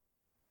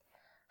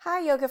Hi,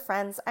 yoga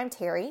friends. I'm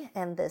Terry,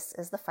 and this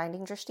is the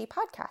Finding Drishti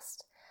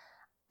podcast.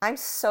 I'm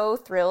so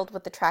thrilled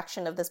with the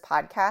traction of this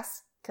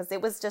podcast because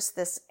it was just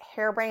this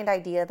harebrained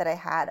idea that I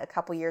had a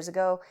couple years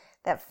ago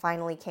that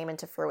finally came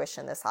into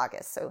fruition this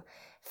August. So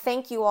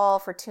thank you all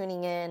for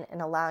tuning in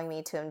and allowing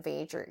me to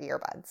invade your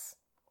earbuds.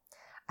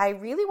 I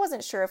really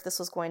wasn't sure if this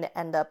was going to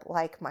end up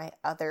like my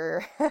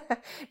other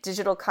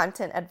digital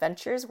content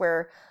adventures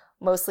where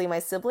mostly my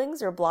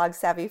siblings or blog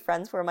savvy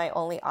friends were my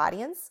only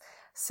audience.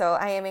 So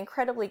I am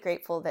incredibly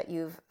grateful that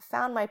you've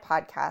found my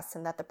podcast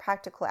and that the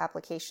practical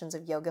applications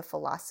of yoga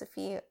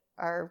philosophy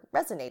are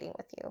resonating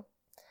with you.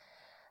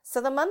 So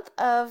the month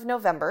of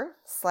November,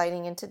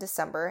 sliding into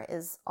December,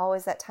 is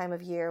always that time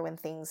of year when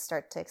things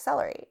start to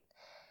accelerate.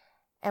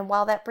 And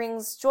while that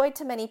brings joy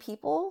to many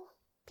people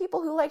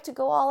who like to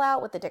go all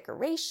out with the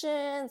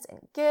decorations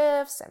and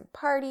gifts and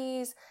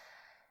parties,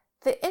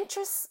 the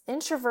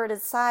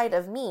introverted side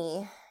of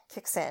me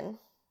kicks in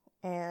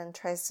and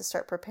tries to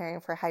start preparing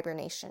for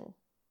hibernation.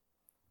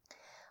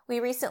 We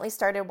recently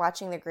started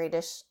watching the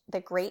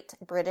Great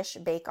British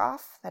Bake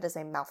Off. That is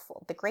a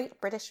mouthful. The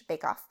Great British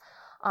Bake Off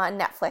on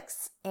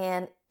Netflix.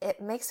 And it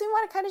makes me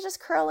want to kind of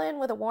just curl in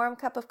with a warm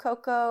cup of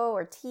cocoa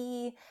or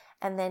tea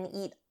and then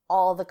eat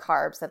all the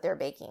carbs that they're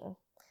baking.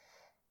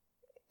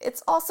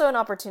 It's also an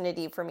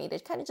opportunity for me to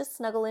kind of just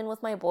snuggle in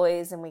with my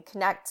boys and we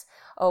connect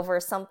over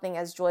something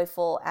as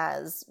joyful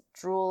as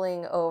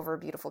drooling over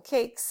beautiful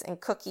cakes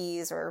and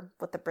cookies, or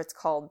what the Brits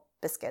call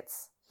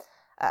biscuits.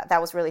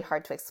 That was really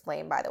hard to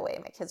explain, by the way.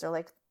 My kids are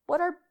like,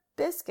 what are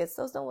biscuits?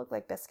 Those don't look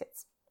like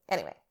biscuits.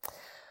 Anyway,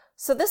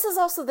 so this is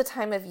also the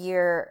time of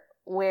year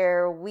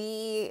where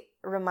we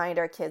remind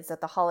our kids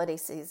that the holiday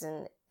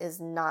season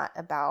is not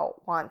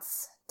about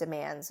wants,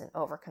 demands, and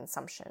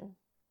overconsumption.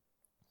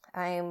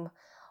 I'm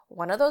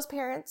one of those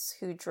parents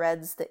who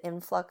dreads the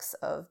influx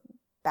of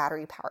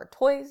battery-powered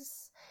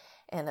toys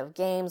and of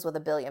games with a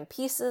billion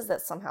pieces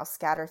that somehow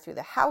scatter through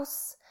the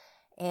house,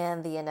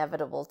 and the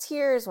inevitable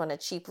tears when a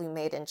cheaply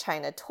made in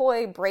China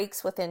toy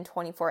breaks within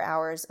 24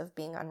 hours of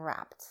being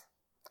unwrapped.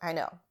 I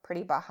know,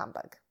 pretty bah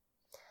humbug.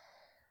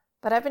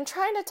 But I've been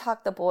trying to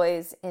talk the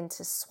boys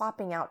into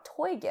swapping out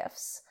toy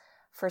gifts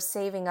for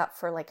saving up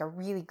for like a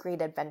really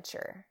great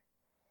adventure.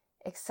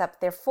 Except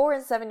their 4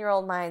 and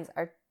 7-year-old minds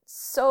are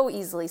so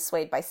easily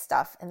swayed by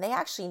stuff, and they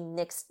actually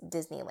nixed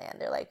Disneyland.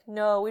 They're like,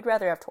 no, we'd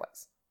rather have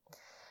toys.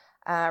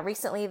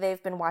 Recently,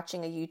 they've been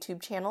watching a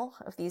YouTube channel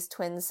of these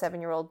twin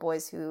 7-year-old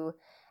boys who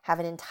have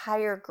an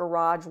entire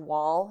garage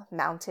wall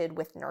mounted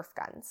with Nerf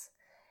guns.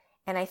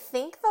 And I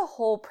think the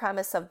whole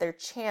premise of their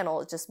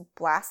channel is just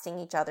blasting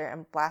each other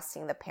and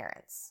blasting the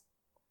parents.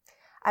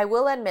 I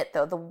will admit,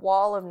 though, the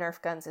wall of Nerf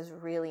guns is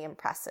really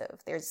impressive.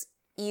 There's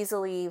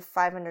easily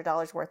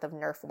 $500 worth of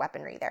Nerf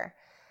weaponry there.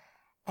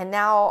 And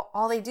now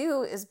all they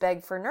do is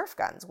beg for Nerf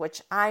guns,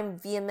 which I'm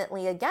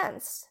vehemently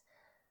against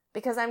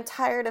because I'm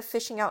tired of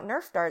fishing out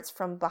Nerf darts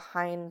from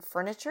behind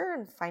furniture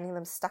and finding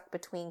them stuck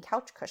between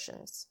couch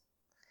cushions.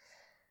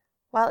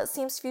 While it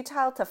seems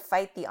futile to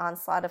fight the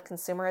onslaught of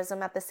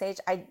consumerism at this age,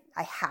 I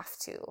have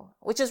to,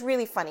 which is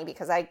really funny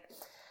because I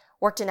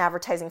worked in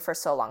advertising for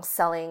so long,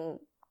 selling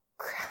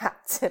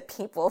crap to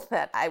people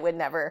that I would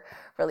never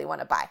really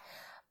want to buy.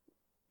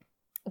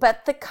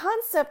 But the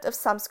concept of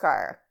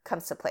samskara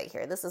comes to play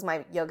here. This is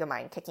my yoga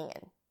mind kicking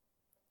in.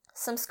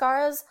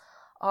 Samskaras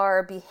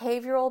are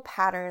behavioral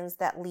patterns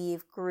that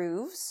leave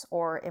grooves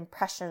or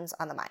impressions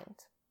on the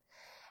mind.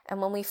 And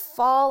when we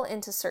fall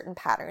into certain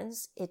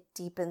patterns, it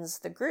deepens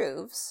the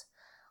grooves,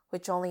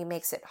 which only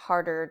makes it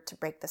harder to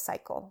break the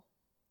cycle.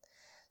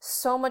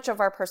 So much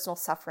of our personal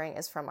suffering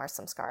is from our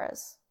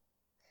samskaras.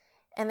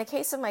 In the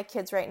case of my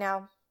kids right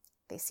now,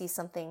 they see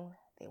something,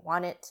 they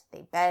want it,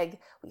 they beg,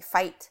 we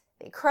fight,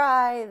 they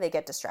cry, they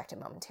get distracted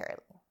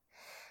momentarily.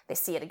 They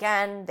see it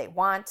again, they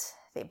want,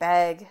 they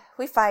beg,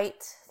 we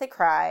fight, they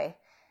cry,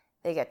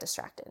 they get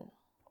distracted.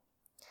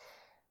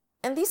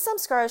 And these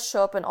samskaras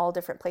show up in all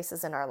different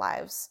places in our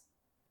lives.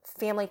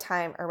 Family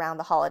time around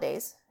the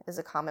holidays is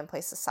a common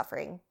place of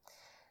suffering.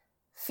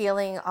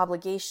 Feeling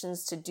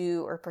obligations to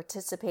do or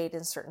participate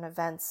in certain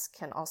events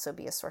can also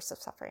be a source of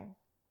suffering.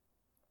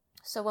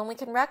 So when we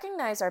can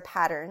recognize our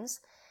patterns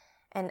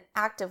and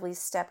actively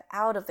step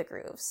out of the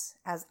grooves,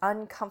 as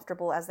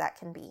uncomfortable as that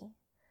can be,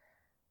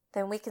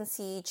 then we can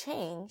see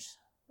change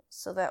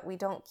so that we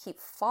don't keep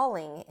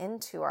falling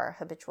into our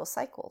habitual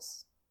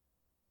cycles.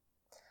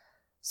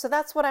 So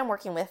that's what I'm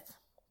working with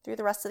through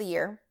the rest of the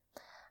year.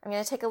 I'm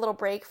going to take a little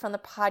break from the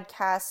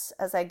podcast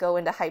as I go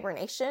into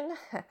hibernation.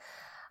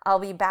 I'll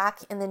be back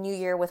in the new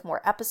year with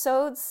more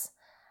episodes.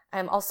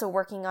 I'm also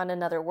working on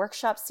another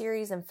workshop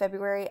series in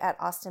February at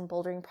Austin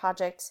Bouldering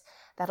Project.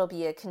 That'll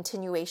be a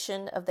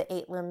continuation of the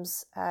 8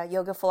 limbs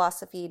yoga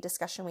philosophy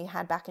discussion we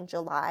had back in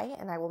July,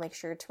 and I will make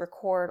sure to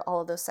record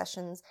all of those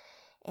sessions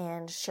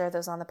and share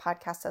those on the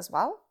podcast as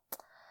well.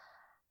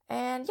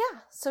 And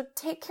yeah, so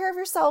take care of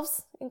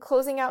yourselves in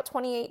closing out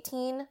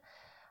 2018,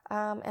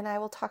 and I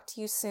will talk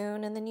to you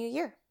soon in the new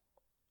year.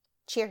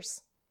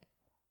 Cheers.